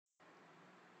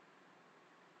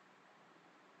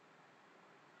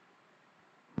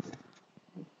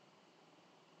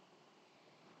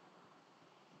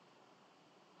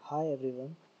Hi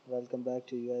everyone, welcome back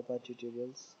to UIPath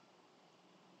tutorials.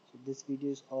 So this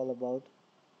video is all about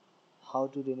how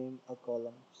to rename a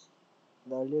columns.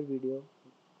 In the earlier video,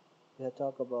 we had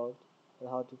talked about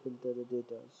how to filter the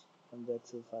data from the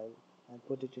Excel file and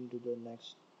put it into the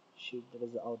next sheet, that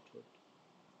is the output.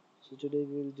 So today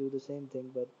we will do the same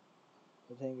thing, but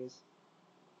the thing is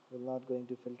we're not going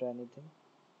to filter anything.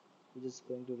 We're just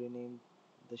going to rename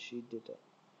the sheet data.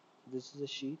 This is a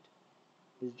sheet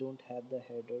which don't have the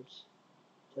headers.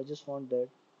 So I just want that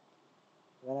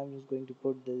when I'm just going to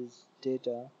put this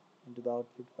data into the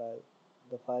output file,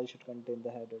 the file should contain the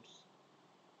headers.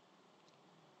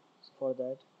 So for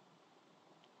that,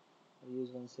 I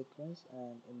use one sequence,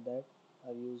 and in that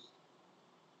I use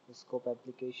the scope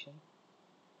application.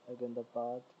 Again, the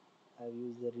path, I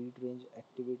use the read range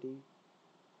activity,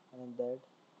 and in that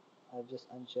I've just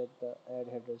unchecked the add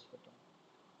headers button.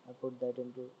 I put that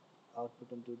into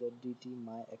output into the dt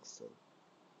my excel.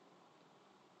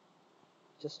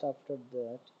 Just after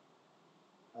that,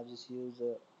 I just use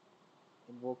a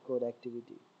invoke code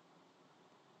activity.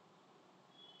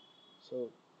 So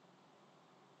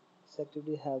this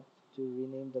activity helps to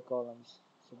rename the columns.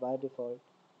 So by default,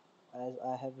 as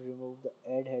I have removed the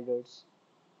add headers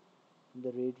in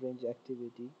the read range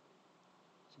activity,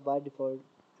 so by default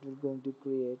it is going to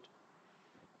create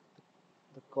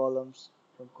the columns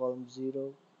from column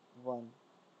 0, 1,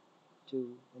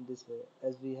 2 in this way.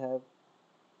 As we have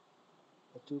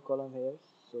a 2 column here,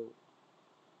 so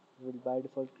we will by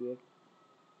default create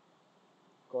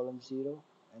column 0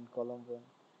 and column 1.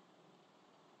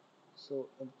 So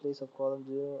in place of column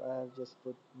 0 I have just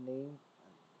put name,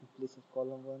 in place of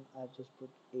column 1 I have just put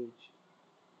age.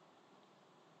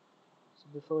 So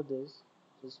before this,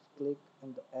 just click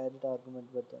on the edit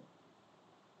argument button.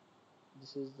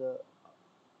 This is the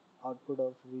output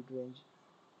of read range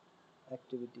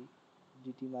activity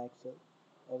dt_my_excel.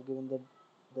 I've given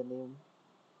the name.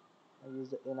 I use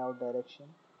the in out direction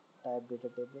type data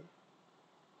table,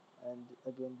 and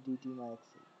again dt_my_excel.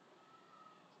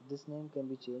 So this name can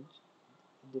be changed.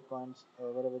 It depends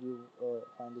wherever you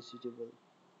find it suitable,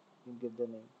 you give the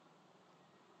name.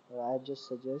 I just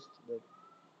suggest that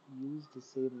use the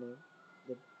same name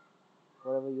that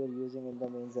whatever you are using in the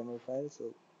main XAML file,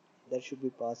 so that should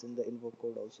be passed in the invoke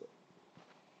code also.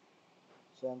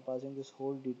 So I'm passing this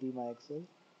whole dt_my_excel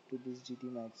to this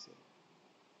dt_my_excel.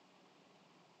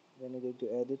 When you go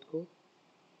to edit code,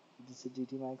 this is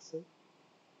dt_my_excel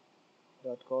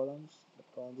dot columns dot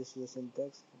column. This is the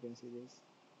syntax. You can see this.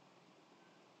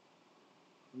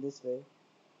 In this way,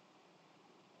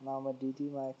 now my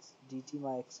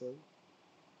dt_my_excel,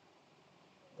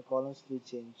 the columns will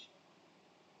change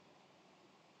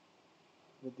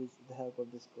with the help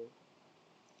of this code.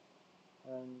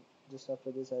 And just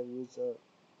after this, I've used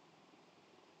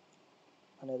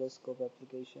another scope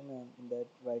application, and in that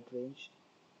right range,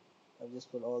 I've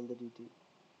just put all the dt,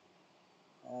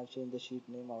 and I've changed the sheet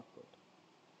name output.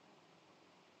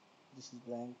 This is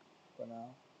blank for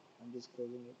now. I'm just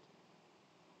closing it.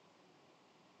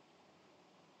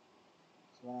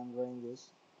 So when I'm running this,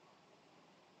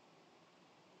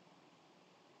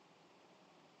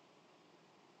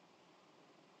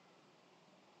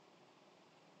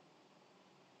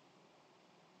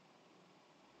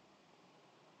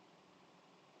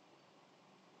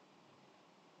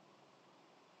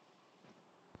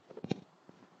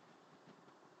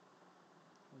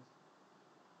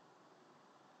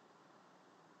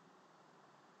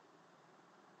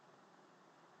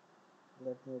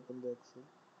 let me open the Excel.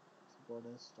 Support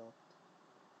has stopped.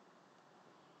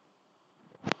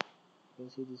 You can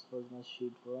see this was my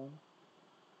sheet 1,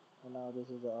 and now this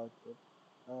is the output.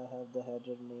 I have the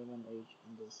header, name and age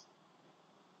in this.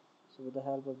 So with the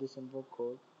help of this invoke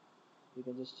code, we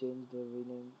can just change the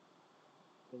rename.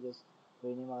 We can just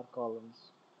rename our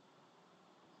columns.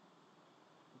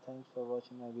 Thanks for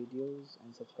watching my videos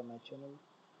and subscribe my channel.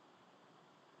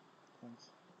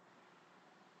 Thanks.